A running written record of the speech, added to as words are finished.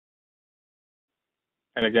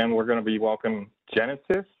And again, we're going to be welcoming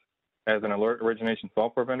Genasys as an alert origination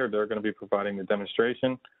software vendor. They're going to be providing the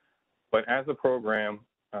demonstration. But as a program,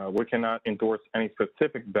 we cannot endorse any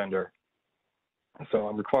specific vendor. So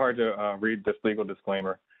I'm required to read this legal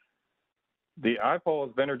disclaimer. The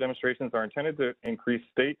IPAWS vendor demonstrations are intended to increase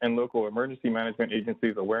state and local emergency management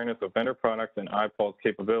agencies' awareness of vendor products and IPAWS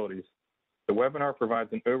capabilities. The webinar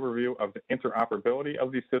provides an overview of the interoperability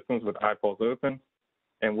of these systems with IPAWS Open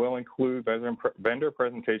and will include vendor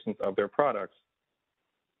presentations of their products.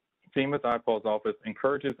 FEMA's IPAWS office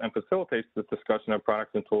encourages and facilitates this discussion of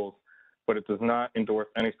products and tools, but it does not endorse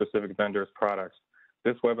any specific vendor's products.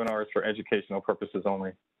 This webinar is for educational purposes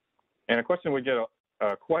only. And a question we get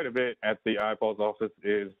quite a bit at the IPAWS office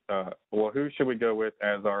is, well, who should we go with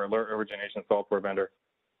as our alert origination software vendor?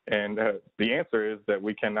 And the answer is that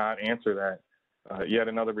we cannot answer that. Yet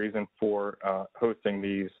another reason for hosting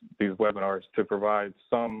these webinars, to provide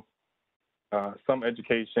some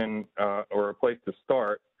education or a place to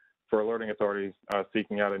start for alerting authorities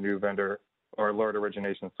seeking out a new vendor or alert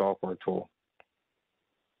origination software tool.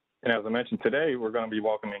 And as I mentioned today, we're going to be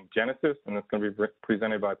welcoming Genasys, and it's going to be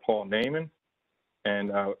presented by Paul Naiman.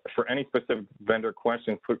 And for any specific vendor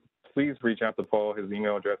questions, please reach out to Paul. His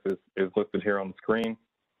email address is listed here on the screen.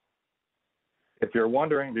 If you're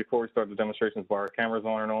wondering, before we start the demonstrations, why our cameras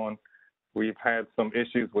on and on, we've had some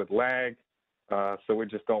issues with lag, so we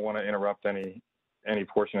just don't want to interrupt any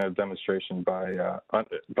portion of the demonstration by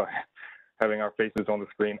having our faces on the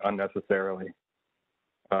screen unnecessarily.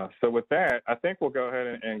 So with that, I think we'll go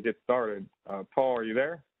ahead and get started. Paul, are you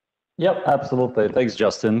there? Yep, absolutely. Thanks,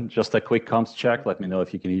 Justin. Just a quick comms check. Let me know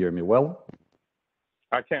if you can hear me well.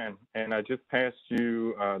 I can, and I just passed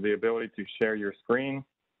you the ability to share your screen.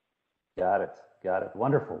 Got it.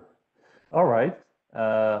 Wonderful. All right.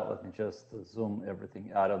 Let me just zoom everything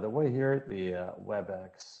out of the way here, the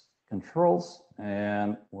WebEx controls,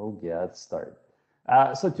 and we'll get started.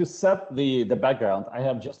 So to set the background, I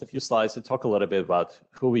have just a few slides to talk a little bit about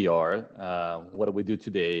who we are, what do we do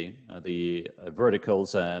today, the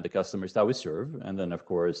verticals and the customers that we serve, and then of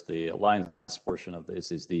course the alliance portion of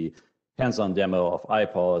this is the hands-on demo of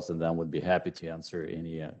IPAWS, and then we'd be happy to answer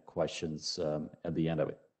any questions at the end of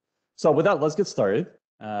it. So with that, let's get started.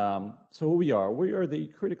 So who we are the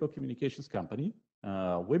critical communications company.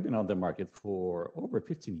 We've been on the market for over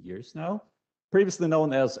 15 years now. Previously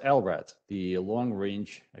known as LRAD, the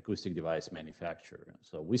long-range acoustic device manufacturer.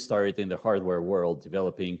 So we started in the hardware world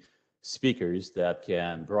developing speakers that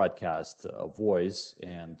can broadcast voice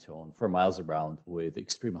and tone for miles around with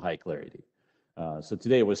extreme high clarity. So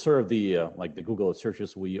today we serve like the Google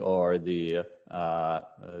searches. We are the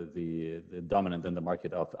dominant in the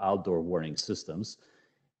market of outdoor warning systems.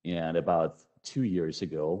 And about 2 years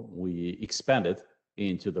ago, we expanded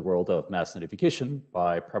into the world of mass notification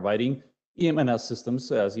by providing EMNS systems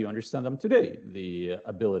as you understand them today, the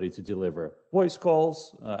ability to deliver voice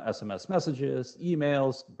calls, SMS messages,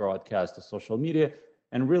 emails, broadcast to social media,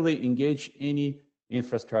 and really engage any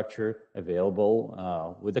infrastructure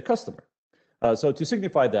available with the customer. So to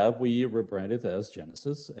signify that, we rebranded as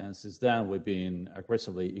Genasys, and since then we've been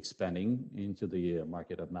aggressively expanding into the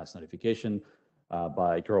market of mass notification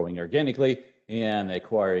by growing organically and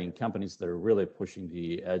acquiring companies that are really pushing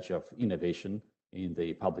the edge of innovation in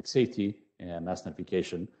the public safety and mass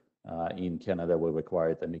notification. In Canada, we've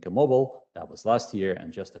acquired Amica Mobile. That was last year,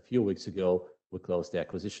 and just a few weeks ago, we closed the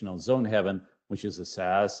acquisition of Zone Heaven, which is a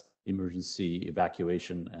SaaS emergency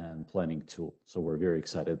evacuation and planning tool. So we're very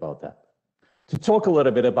excited about that. To talk a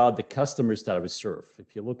little bit about the customers that we serve,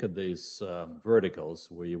 if you look at these verticals,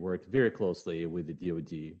 we work very closely with the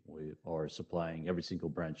DoD. We are supplying every single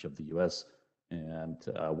branch of the US and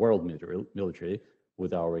world military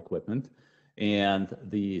with our equipment. And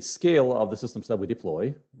the scale of the systems that we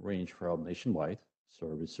deploy range from nationwide. So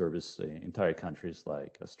we service entire countries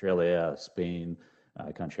like Australia, Spain,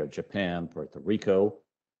 country of Japan, Puerto Rico.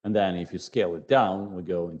 And then if you scale it down, we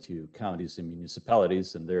go into counties and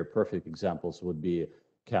municipalities, and their perfect examples would be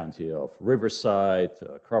County of Riverside,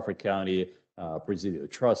 Crawford County, Presidio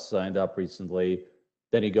Trust signed up recently.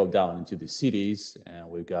 Then you go down into the cities, and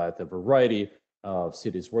we've got a variety of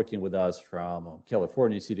cities working with us, from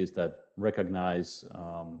California cities that recognize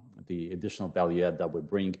the additional value add that we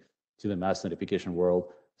bring to the mass notification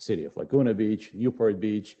world, city of Laguna Beach, Newport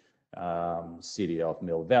Beach, city of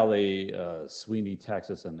Mill Valley, Sweeney,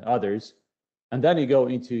 Texas, and others. And then you go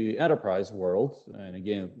into enterprise world, and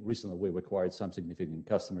again, recently we've acquired some significant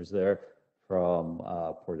customers there, from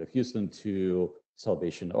Port of Houston to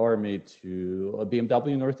Salvation Army to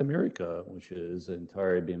BMW North America, which is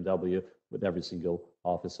entire BMW with every single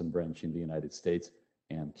office and branch in the United States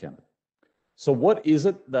and Canada. So what is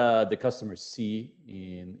it that the customers see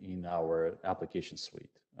in our application suite?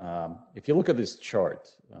 If you look at this chart,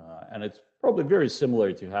 and it's probably very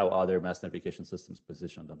similar to how other mass notification systems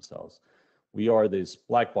position themselves. We are this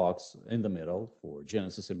black box in the middle for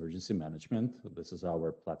Genasys emergency management. This is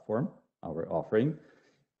our platform, our offering.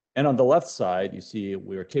 And on the left side, you see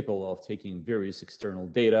we are capable of taking various external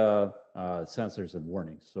data, sensors, and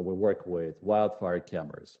warnings. So we work with wildfire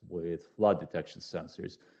cameras, with flood detection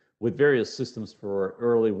sensors, with various systems for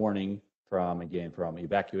early warning from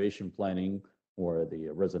evacuation planning, where the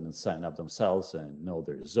residents sign up themselves and know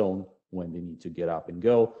their zone when they need to get up and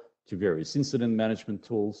go, to various incident management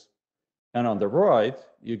tools. And on the right,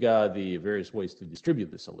 you got the various ways to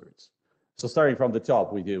distribute these alerts. So starting from the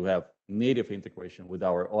top, we do have native integration with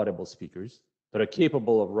our audible speakers that are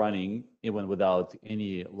capable of running even without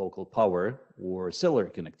any local power or cellular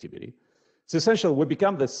connectivity. So essentially, we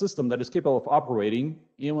become the system that is capable of operating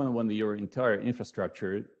even when your entire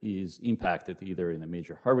infrastructure is impacted, either in a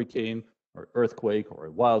major hurricane or earthquake or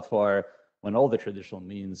a wildfire, when all the traditional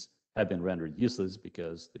means have been rendered useless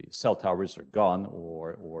because the cell towers are gone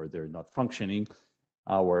or they're not functioning.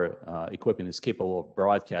 Our equipment is capable of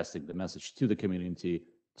broadcasting the message to the community,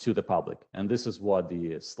 to the public. And this is what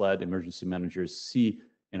the SLED emergency managers see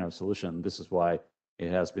in our solution. This is why it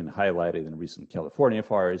has been highlighted in recent California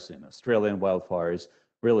fires, in Australian wildfires,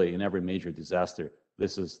 really in every major disaster.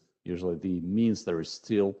 This is usually the means that are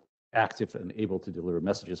still active and able to deliver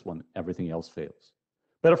messages when everything else fails.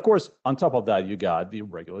 But of course, on top of that, you got the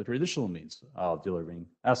regular traditional means of delivering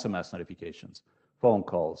SMS notifications, phone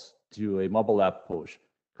calls, to a mobile app push,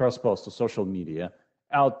 cross-post to social media,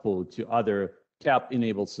 output to other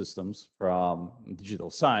CAP-enabled systems, from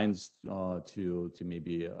digital signs to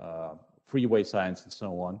maybe freeway signs and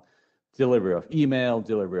so on, delivery of email,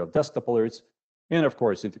 delivery of desktop alerts, and of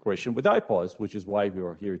course, integration with IPAWS, which is why we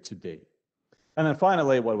are here today. And then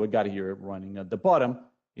finally, what we got here running at the bottom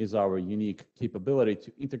is our unique capability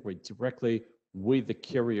to integrate directly with the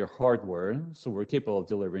carrier hardware. So we're capable of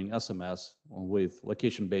delivering SMS with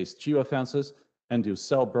location-based geofences and do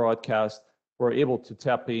cell broadcast. We're able to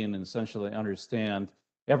tap in and essentially understand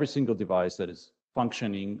every single device that is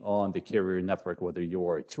functioning on the carrier network, whether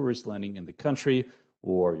you're a tourist landing in the country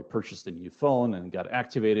or you purchased a new phone and got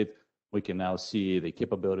activated. We can now see the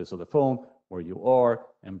capabilities of the phone, where you are,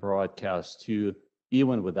 and broadcast to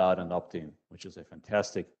even without an opt-in, which is a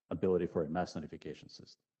fantastic ability for a mass notification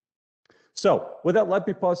system. So with that, let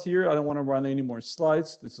me pause here. I don't want to run any more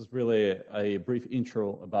slides. This is really a brief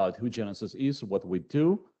intro about who Genasys is, what we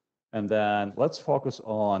do, and then let's focus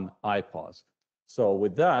on IPAWS. So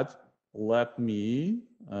with that, let me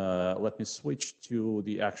switch to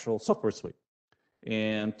the actual software suite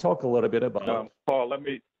and talk a little bit about. Paul, let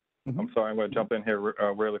me. I'm sorry, I'm going to jump in here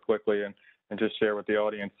really quickly and just share with the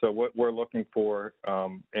audience. So what we're looking for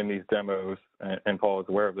in these demos, and Paul is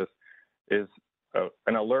aware of this, is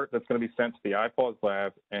an alert that's going to be sent to the IPAWS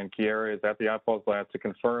lab, and Kiera is at the IPAWS lab to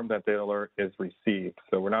confirm that the alert is received.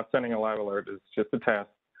 So we're not sending a live alert, it's just a test,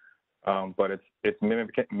 but it's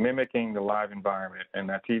mimicking the live environment, and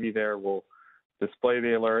that TV there will display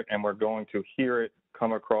the alert, and we're going to hear it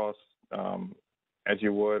come across as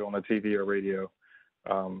you would on a TV or radio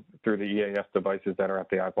through the EAS devices that are at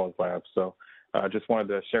the IPAWS lab. So I just wanted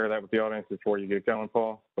to share that with the audience before you get going,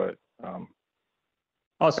 Paul, but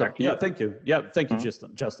awesome. Yeah, thank you. Yeah, thank you,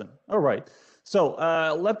 Justin. All right. So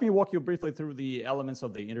let me walk you briefly through the elements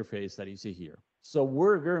of the interface that you see here. So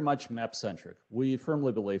we're very much map-centric. We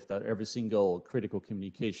firmly believe that every single critical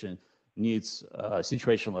communication needs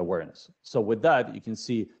situational awareness. So with that, you can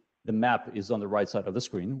see the map is on the right side of the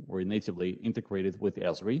screen. We're natively integrated with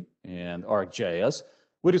Esri and ArcGIS.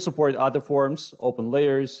 We do support other forms, open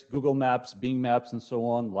layers, Google Maps, Bing Maps, and so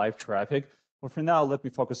on, live traffic. But for now, let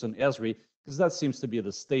me focus on Esri, because that seems to be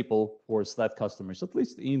the staple for SLED customers, at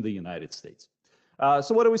least in the United States.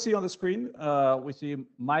 So what do we see on the screen? We see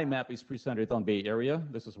my map is presented on Bay Area.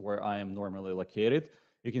 This is where I am normally located.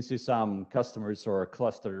 You can see some customers are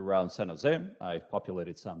clustered around San Jose. I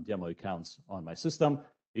populated some demo accounts on my system.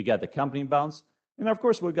 You got the company bounds. And of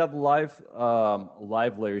course, we've got live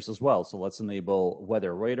layers as well. So let's enable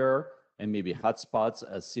weather radar and maybe hotspots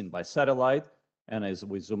as seen by satellite. And as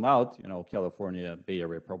we zoom out, California, Bay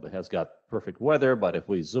Area probably has got perfect weather, but if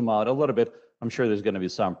we zoom out a little bit, I'm sure there's going to be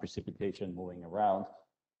some precipitation moving around.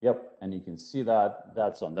 Yep, and you can see that,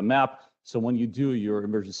 that's on the map. So when you do your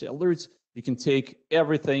emergency alerts, you can take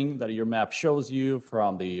everything that your map shows you,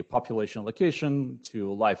 from the population location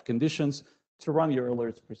to live conditions, to run your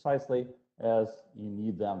alerts precisely as you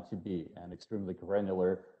need them to be, and extremely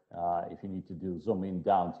granular if you need to do zoom in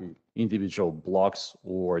down to individual blocks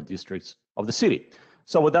or districts of the city.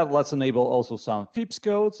 So with that, let's enable also some FEMA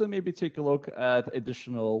codes and maybe take a look at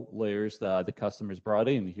additional layers that the customers brought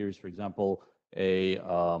in. Here's, for example, a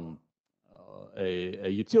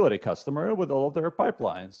utility customer with all of their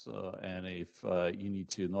pipelines. And if you need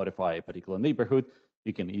to notify a particular neighborhood,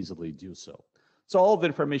 you can easily do so. So all of the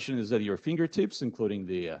information is at your fingertips, including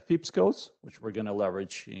the FEMA codes, which we're going to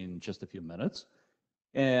leverage in just a few minutes.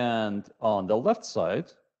 And on the left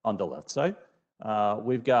side,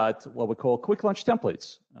 we've got what we call quick launch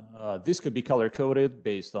templates. This could be color-coded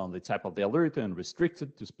based on the type of the alert and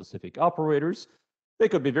restricted to specific operators. They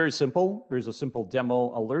could be very simple. Here's a simple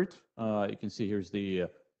demo alert. You can see here's the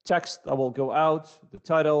text that will go out, the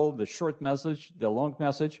title, the short message, the long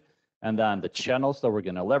message, and then the channels that we're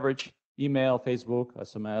going to leverage: email, Facebook,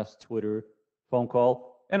 SMS, Twitter, phone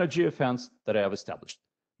call, and a geofence that I have established.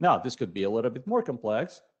 Now, this could be a little bit more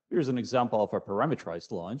complex. Here's an example of a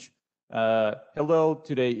parameterized launch. Hello,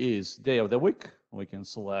 today is day of the week. We can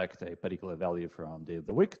select a particular value from day of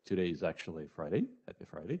the week. Today is actually Friday. Happy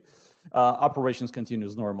Friday. Operations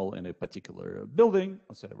continues normal in a particular building,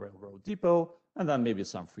 let's say a railroad depot, and then maybe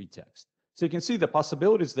some free text. So you can see the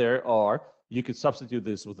possibilities there are you could substitute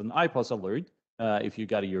this with an IPAWS alert if you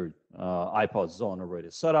got your IPAWS zone already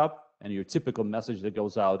set up, and your typical message that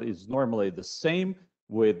goes out is normally the same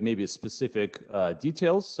with maybe specific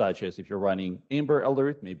details, such as if you're running Amber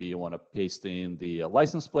Alert, maybe you want to paste in the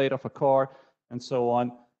license plate of a car and so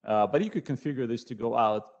on. But you could configure this to go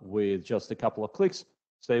out with just a couple of clicks.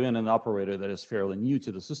 So even an operator that is fairly new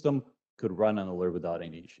to the system could run an alert without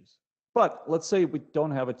any issues. But let's say we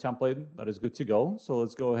don't have a template that is good to go. So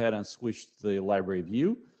let's go ahead and switch to the library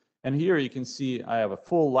view. And here you can see I have a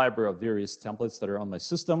full library of various templates that are on my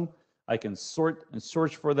system. I can sort and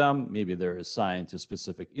search for them. Maybe they're assigned to a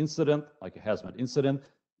specific incident, like a hazmat incident.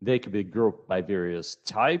 They could be grouped by various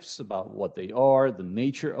types about what they are, the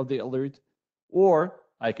nature of the alert, or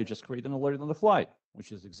I could just create an alert on the fly,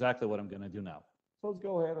 which is exactly what I'm going to do now. So let's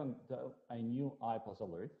go ahead and dial a new IPAWS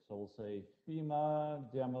alert. So we'll say FEMA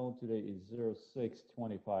demo today is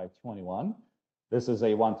 06/25/21. This is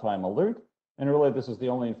a one-time alert. And really, this is the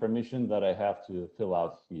only information that I have to fill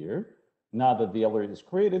out here. Now that the alert is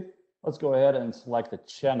created, let's go ahead and select the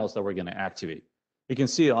channels that we're going to activate. You can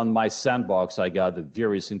see on my sandbox, I got the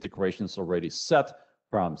various integrations already set,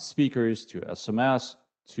 from speakers to SMS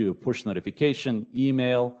to push notification,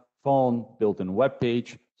 email, phone, built-in web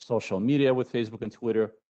page, social media with Facebook and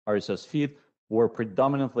Twitter, RSS feed. We're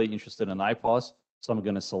predominantly interested in IPAWS, so I'm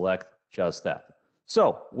going to select just that.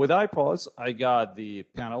 So with IPAWS, I got the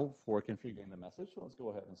panel for configuring the message. So let's go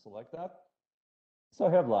ahead and select that. So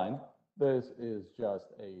headline. This is just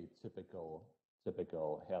a typical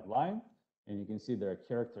headline. And you can see there are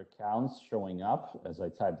character counts showing up as I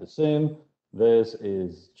type this in. This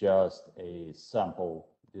is just a sample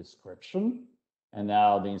description. And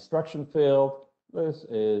now the instruction field, this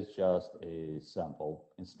is just a sample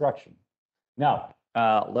instruction. Now,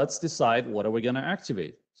 let's decide what are we going to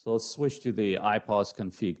activate. So let's switch to the IPAWS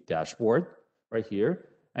config dashboard right here.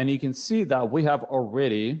 And you can see that we have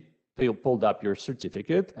already pulled up your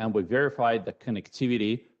certificate, and we verified the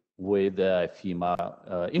connectivity with the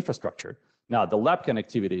FEMA infrastructure. Now, the lab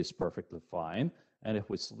connectivity is perfectly fine. And if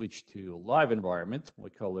we switch to live environment, we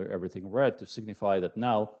color everything red to signify that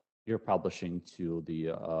now you're publishing to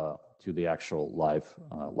the actual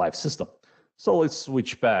live system. So let's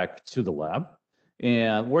switch back to the lab,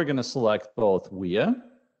 and we're going to select both WIA,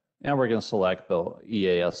 and we're going to select both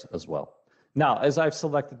EAS as well. Now, as I've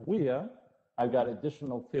selected WIA, I've got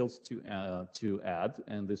additional fields to add,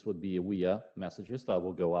 and this would be WIA messages that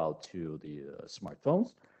will go out to the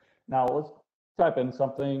smartphones. Now, let's type in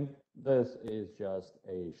something. This is just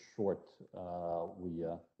a short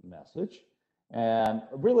WIA message. And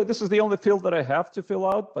really, this is the only field that I have to fill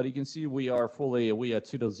out, but you can see we are fully WIA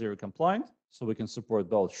 2.0 compliant, so we can support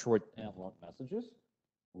both short and long messages.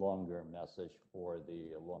 Longer message for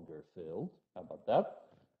the longer field. How about that?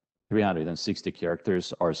 360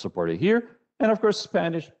 characters are supported here. And of course,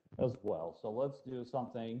 Spanish as well. So let's do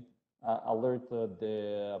something, alert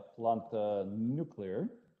the plant nuclear,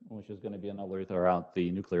 which is going to be an alert around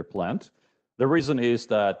the nuclear plant. The reason is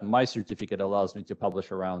that my certificate allows me to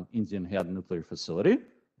publish around Indian Head Nuclear Facility.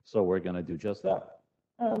 So we're going to do just that.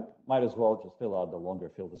 And might as well just fill out the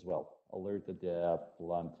longer field as well. Alert the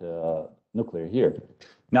plant nuclear here.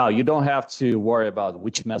 Now, you don't have to worry about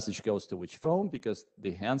which message goes to which phone, because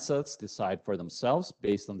the handsets decide for themselves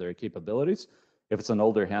based on their capabilities. If it's an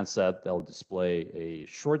older handset, they'll display a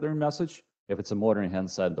shorter message. If it's a modern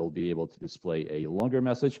handset, they'll be able to display a longer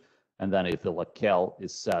message. And then if the locale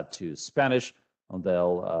is set to Spanish,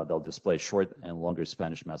 they'll display short and longer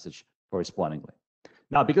Spanish message correspondingly.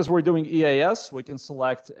 Now, because we're doing EAS, we can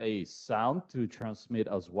select a sound to transmit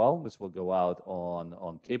as well. This will go out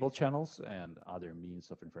on cable channels and other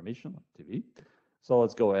means of information on TV. So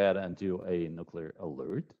let's go ahead and do a nuclear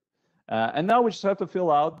alert. And now we just have to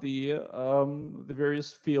fill out the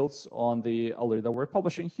various fields on the alert that we're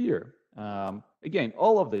publishing here. Again,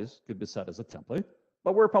 all of this could be set as a template,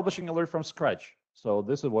 but we're publishing alert from scratch. So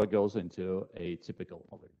this is what goes into a typical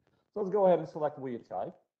alert. So let's go ahead and select what you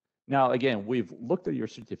type. Now, again, we've looked at your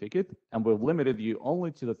certificate and we've limited you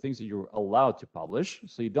only to the things that you're allowed to publish.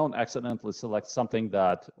 So you don't accidentally select something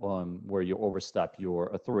that where you overstep your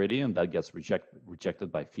authority and that gets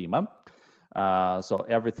rejected by FEMA. So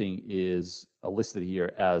everything is listed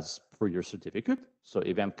here as per your certificate. So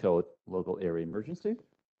event code, local area emergency.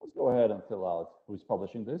 Let's go ahead and fill out who's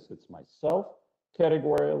publishing this. It's myself.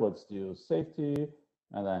 Category, let's do safety.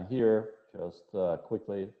 And then here, just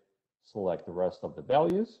quickly select the rest of the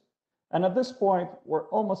values. And at this point, we're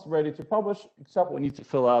almost ready to publish, except we need to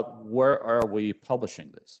fill out where are we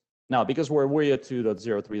publishing this. Now, because we're WIA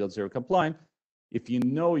 2.0.3.0 compliant, if you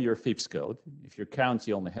know your FEPS code, if your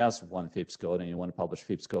county only has one FEPS code and you want to publish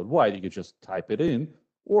FEPS code wide, you could just type it in,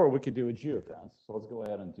 or we could do a geofence. So let's go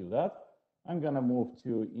ahead and do that. I'm going to move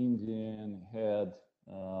to Indian Head,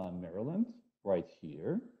 Maryland, right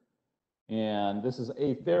here. And this is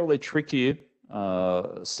a fairly tricky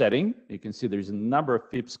setting. You can see there's a number of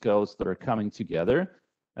FEPS codes that are coming together.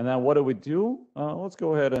 And then what do? Let's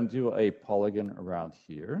go ahead and do a polygon around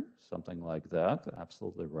here, something like that,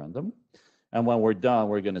 absolutely random. And when we're done,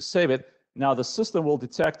 we're going to save it. Now the system will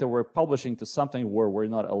detect that we're publishing to something where we're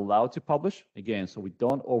not allowed to publish, again, so we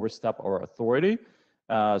don't overstep our authority.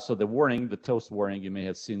 So the warning, the toast warning you may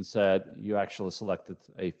have seen said you actually selected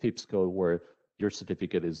a FEPS code where your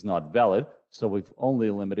certificate is not valid. So we've only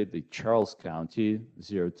limited the Charles County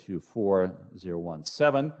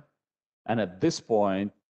 024017. And at this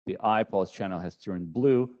point, the IPAWS channel has turned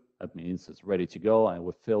blue. That means it's ready to go, and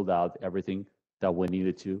we've filled out everything that we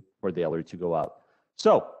needed to for the alert to go out.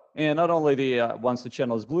 So, and not only once the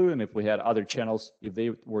channel is blue, and if we had other channels, if they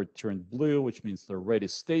were turned blue, which means they're ready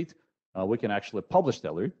state, we can actually publish the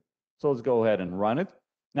alert. So let's go ahead and run it.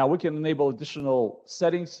 Now we can enable additional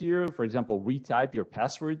settings here. For example, retype your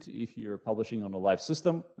password if you're publishing on a live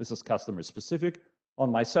system. This is customer specific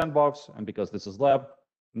on my sandbox, and because this is lab,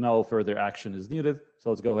 no further action is needed.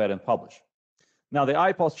 So let's go ahead and publish. Now the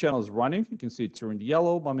IPAWS channel is running. You can see it turned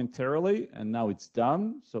yellow momentarily, and now it's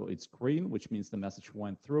done. So it's green, which means the message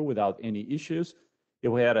went through without any issues.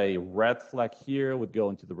 If we had a red flag here, we'd go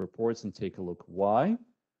into the reports and take a look why.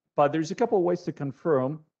 But there's a couple of ways to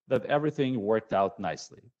confirm that everything worked out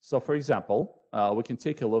nicely. So for example, we can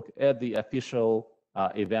take a look at the official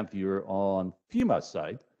event viewer on FEMA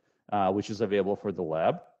site, which is available for the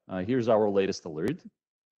lab. Here's our latest alert.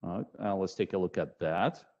 Let's take a look at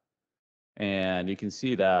that. And you can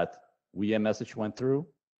see that WIA message went through,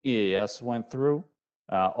 EAS went through,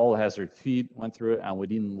 all hazard feed went through, and we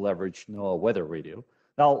didn't leverage no weather radio.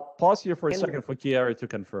 Now, pause here for a second for Kiara to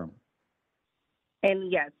confirm.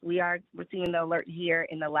 And yes, we are receiving the alert here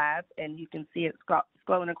in the lab, and you can see it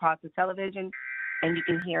scrolling across the television, and you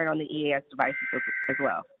can hear it on the EAS devices as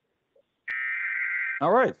well.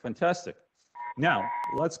 All right, fantastic. Now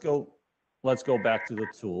let's go back to the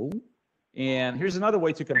tool, and here's another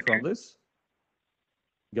way to confirm this.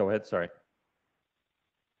 Go ahead, sorry.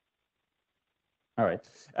 All right,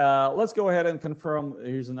 let's go ahead and confirm.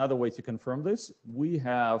 Here's another way to confirm this. We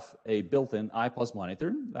have a built-in IPAWS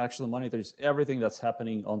monitor that actually monitors everything that's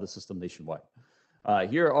happening on the system nationwide.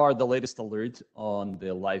 Here are the latest alerts on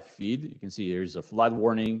the live feed. You can see here's a flood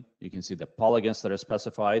warning. You can see the polygons that are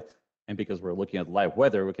specified. And because we're looking at live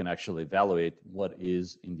weather, we can actually evaluate what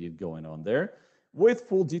is indeed going on there. With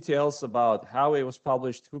full details about how it was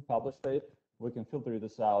published, who published it, we can filter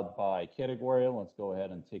this out by category. Let's go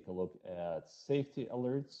ahead and take a look at safety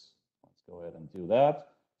alerts. Let's go ahead and do that.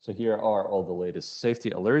 So here are all the latest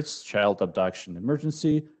safety alerts, child abduction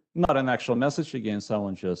emergency, not an actual message. Again,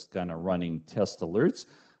 someone just kind of running test alerts.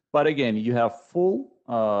 But again, you have full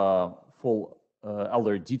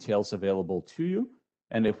alert details available to you.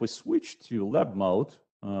 And if we switch to lab mode,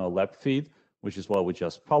 lab feed, which is what we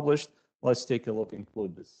just published, let's take a look,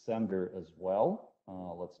 include the sender as well.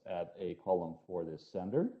 Let's add a column for this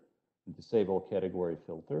sender, disable category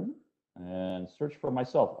filter, and search for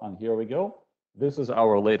myself. And here we go. This is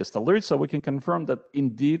our latest alert, so we can confirm that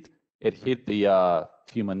indeed it hit the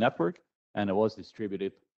FEMA network and it was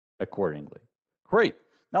distributed accordingly. Great.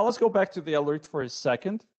 Now let's go back to the alert for a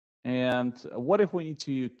second. And what if we need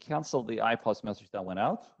to cancel the IPAWS message that went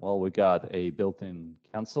out? Well, we got a built-in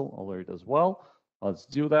cancel alert as well. Let's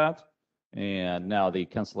do that. And now the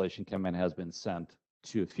cancellation command has been sent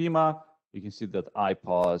to FEMA. You can see that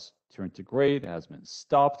IPAWS turned to gray, it has been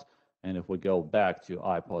stopped. And if we go back to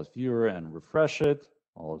IPAWS viewer and refresh it,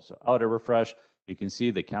 also auto refresh, you can see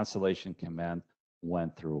the cancellation command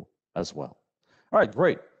went through as well. All right,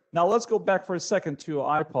 great. Now let's go back for a second to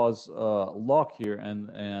IPAWS log here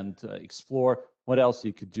and explore what else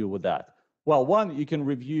you could do with that. Well, one, you can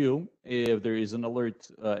review if there is an alert,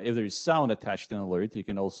 if there is sound attached to an alert. You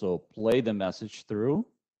can also play the message through.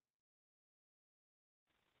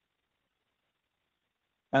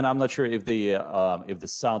 And I'm not sure if the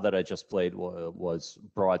sound that I just played was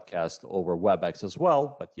broadcast over WebEx as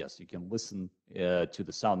well, but yes, you can listen to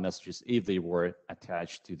the sound messages if they were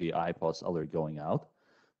attached to the IPAWS alert going out.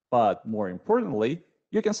 But more importantly,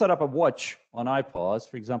 you can set up a watch on IPAWS.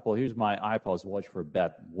 For example, here's my IPAWS watch for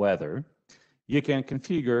bad weather. You can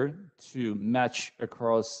configure to match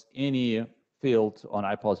across any field on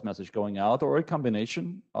IPAWS message going out or a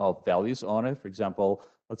combination of values on it. For example,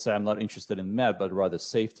 let's say I'm not interested in MED, but rather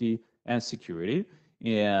safety and security.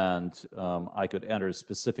 And I could enter a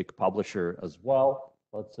specific publisher as well.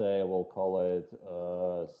 Let's say we'll call it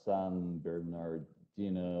San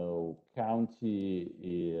Bernardino County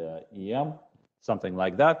EM, something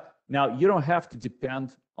like that. Now, you don't have to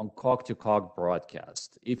depend on cog-to-cog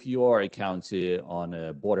broadcast. If you are a county on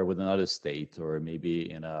a border with another state, or maybe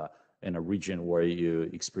in a region where you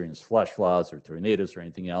experience flash floods or tornadoes or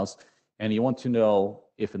anything else, and you want to know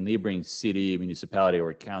if a neighboring city, municipality,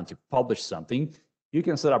 or county published something, you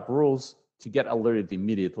can set up rules to get alerted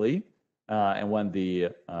immediately. And when the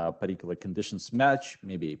particular conditions match,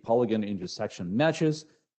 maybe a polygon intersection matches,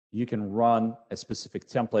 you can run a specific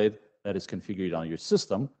template that is configured on your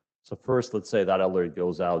system. So first, let's say that alert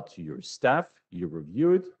goes out to your staff, you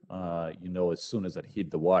review it, you know as soon as it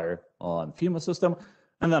hit the wire on FEMA system.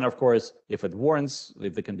 And then, of course, if it warrants,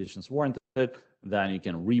 if the conditions warrant it, then you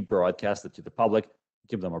can rebroadcast it to the public,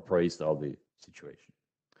 give them appraised of the situation.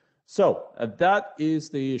 So that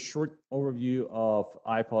is the short overview of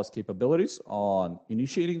IPAWS capabilities on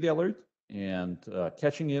initiating the alert and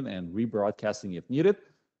catching it and rebroadcasting if needed.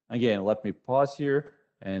 Again, let me pause here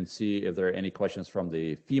and see if there are any questions from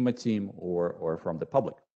the FEMA team or from the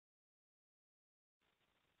public.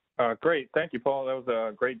 Great, thank you, Paul. That was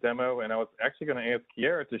a great demo, and I was actually going to ask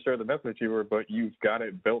Kiera to share the message viewer, but you've got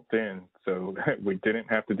it built in, so we didn't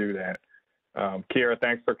have to do that. Kiera,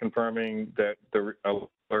 thanks for confirming that the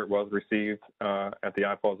alert was received at the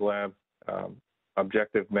IPAWS lab.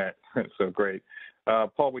 Objective met, so great.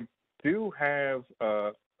 Paul, we do have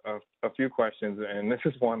a few questions, and this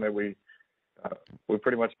is one that we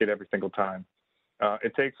pretty much get every single time.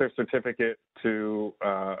 It takes a certificate to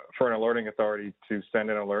for an alerting authority to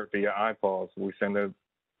send an alert via IPAWS. We send the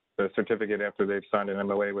certificate after they've signed an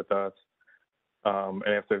MOA with us, and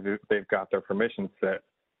after they've got their permissions set.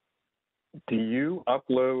 Do you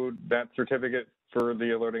upload that certificate for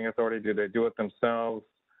the alerting authority? Do they do it themselves?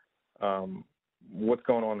 What's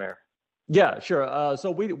going on there? Yeah, sure.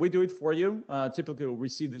 So we do it for you. Typically, we'll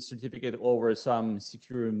receive the certificate over some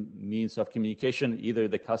secure means of communication. Either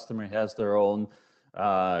the customer has their own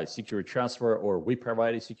secure transfer, or we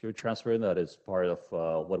provide a secure transfer. That is part of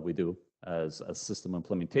what we do as a system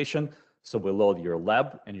implementation. So we load your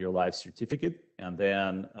lab and your live certificate, and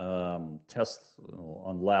then test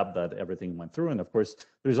on lab that everything went through. And of course,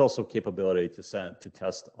 there's also capability to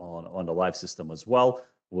test on the live system as well,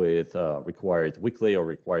 with required weekly or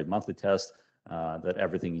required monthly tests that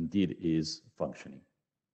everything indeed is functioning.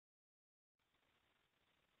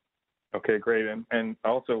 Okay, great. And I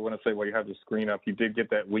also want to say, while you have the screen up, you did get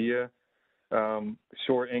that WIA,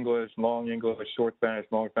 short English, long English, short Spanish,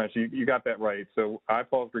 long Spanish. You got that right. So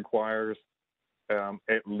IPAWS requires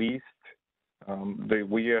at least the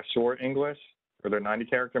WIA short English, or their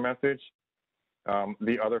 90-character message.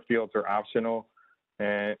 The other fields are optional.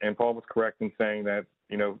 And Paul was correct in saying that,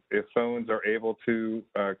 you know, if phones are able to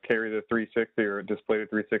carry the 360 or display the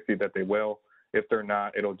 360, that they will. If they're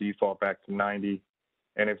not, it'll default back to 90.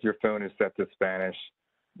 And if your phone is set to Spanish,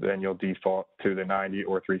 then you'll default to the 90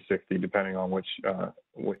 or 360, depending on which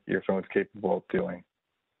what your phone is capable of doing.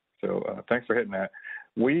 So thanks for hitting that.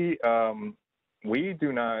 We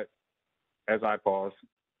do not, as IPAWS,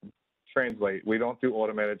 translate. We don't do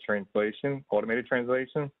automated translation.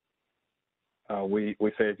 We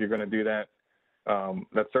say if you're going to do that,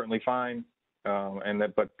 that's certainly fine.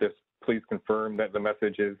 But just please confirm that the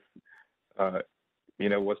message is,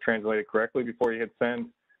 was translated correctly before you hit send.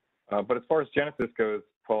 But as far as Genasys goes,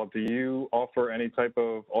 Paul, do you offer any type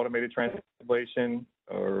of automated translation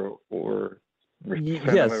or send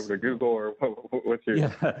them over to Google, or what's your?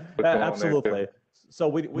 Yeah, absolutely. So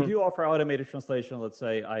we do offer automated translation. Let's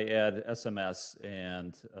say I add SMS,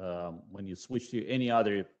 and when you switch to any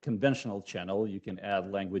other conventional channel, you can add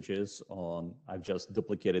languages on. I've just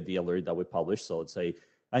duplicated the alert that we published. So let's say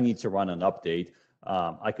I need to run an update.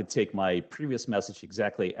 I could take my previous message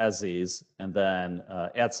exactly as is and then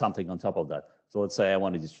add something on top of that. So let's say I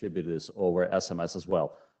want to distribute this over SMS as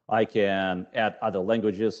well. I can add other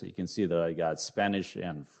languages. You can see that I got Spanish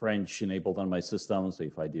and French enabled on my system. So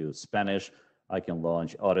if I do Spanish, I can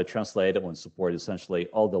launch auto translate and support essentially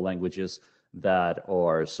all the languages that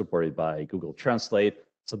are supported by Google Translate.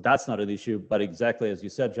 So that's not an issue, but exactly as you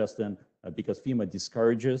said, Justin, because FEMA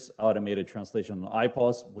discourages automated translation on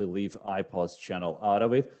IPAWS, we leave IPAWS channel out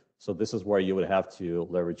of it. So this is where you would have to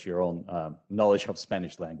leverage your own knowledge of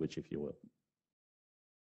Spanish language, if you will.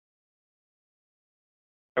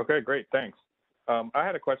 Okay, great, thanks. I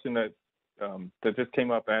had a question that that just came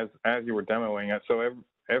up as you were demoing it. So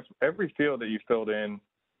every field that you filled in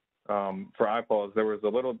for IPAWS, there was a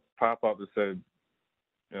little pop-up that said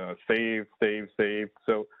save, save, save.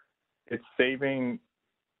 So it's saving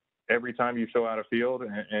every time you fill out a field,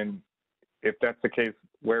 and if that's the case,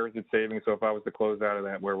 where is it saving? So if I was to close out of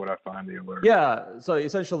that, where would I find the alert? Yeah, so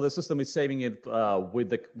essentially the system is saving it with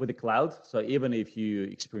the cloud. So even if you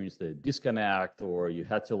experienced a disconnect, or you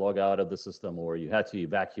had to log out of the system, or you had to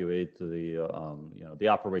evacuate to the the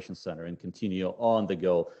operations center and continue on the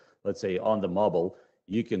go, let's say on the mobile,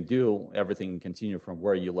 you can do everything and continue from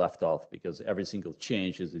where you left off, because every single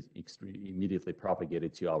change is immediately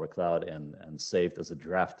propagated to our cloud and saved as a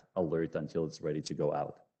draft alert until it's ready to go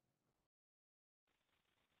out.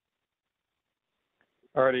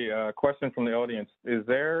 Alrighty, question from the audience. Is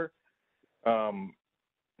there,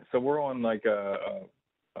 so we're on like a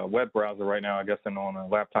web browser right now, I guess, and on a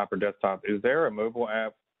laptop or desktop. Is there a mobile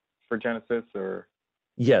app for Genasys, or?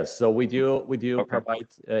 Yes, so we do Okay. provide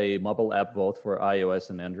a mobile app both for iOS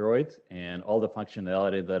and Android, and all the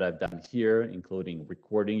functionality that I've done here, including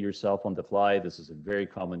recording yourself on the fly. This is a very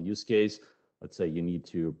common use case. Let's say you need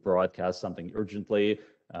to broadcast something urgently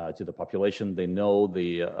to the population. They know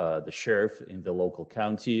the sheriff in the local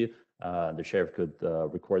county. The sheriff could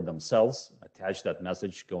record themselves, attach that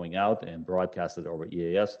message going out, and broadcast it over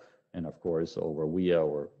EAS, and of course over WIA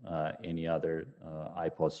or any other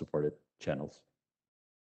IPAWS supported channels.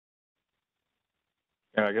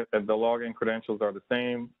 And I guess the login credentials are the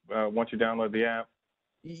same once you download the app?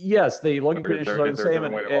 Yes, the login credentials are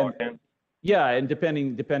the same. Yeah, and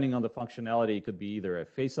depending on the functionality, it could be either a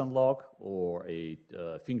face unlock or a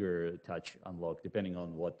finger touch unlock, depending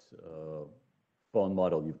on what phone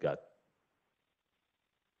model you've got.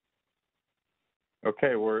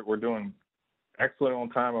 Okay, we're doing excellent on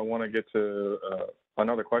time. I want to get to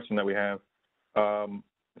another question that we have.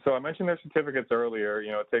 So I mentioned their certificates earlier.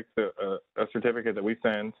 You know, it takes a certificate that we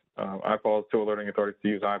send IPAWS to alerting authorities to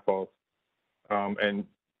use IPAWS,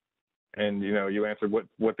 and you know, you answered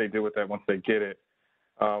what they do with that once they get it.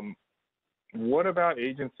 What about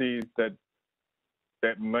agencies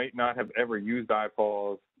that might not have ever used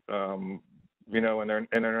IPAWS, you know, and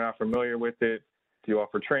they're not familiar with it? Do you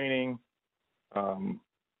offer training?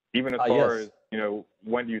 Even as far yes. as, you know,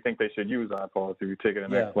 when do you think they should use IPAWS if you take it to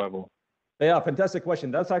the next level? Yeah, fantastic question.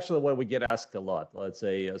 That's actually what we get asked a lot. Let's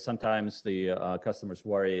say sometimes the customers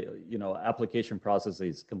worry, you know, application process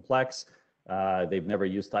is complex. They've never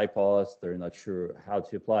used IPAWS. They're not sure how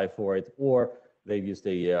to apply for it, or they've used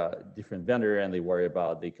a different vendor and they worry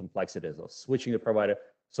about the complexities of switching the provider.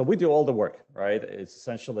 So we do all the work, right? It's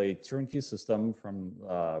essentially a turnkey system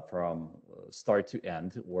from start to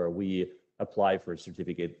end, where we apply for a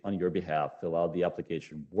certificate on your behalf, fill out the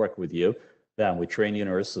application, work with you. Then we train you in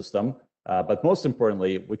our system. But most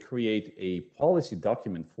importantly, we create a policy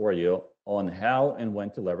document for you on how and when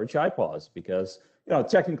to leverage IPAWS, because, you know,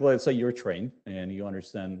 technically, let's say you're trained and you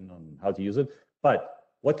understand how to use it, but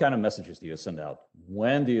what kind of messages do you send out?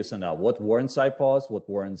 When do you send out? What warrants IPAWS?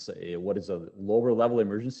 What is a lower level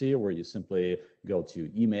emergency where you simply go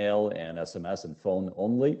to email and SMS and phone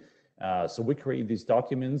only? So we create these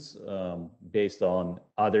documents based on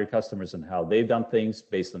other customers and how they've done things,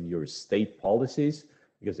 based on your state policies.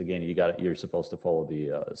 Because again, you're supposed to follow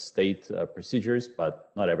the state procedures,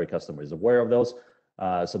 but not every customer is aware of those.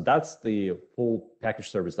 So that's the full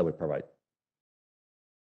package service that we provide.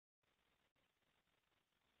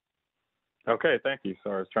 Okay, thank you.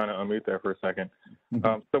 Sorry, I was trying to unmute there for a second.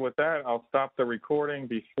 So with that, I'll stop the recording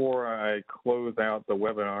before I close out the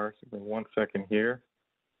webinar. So 1 second here.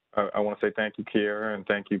 I want to say thank you, Kiera, and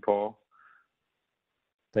thank you, Paul.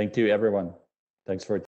 Thank you, everyone. Thanks for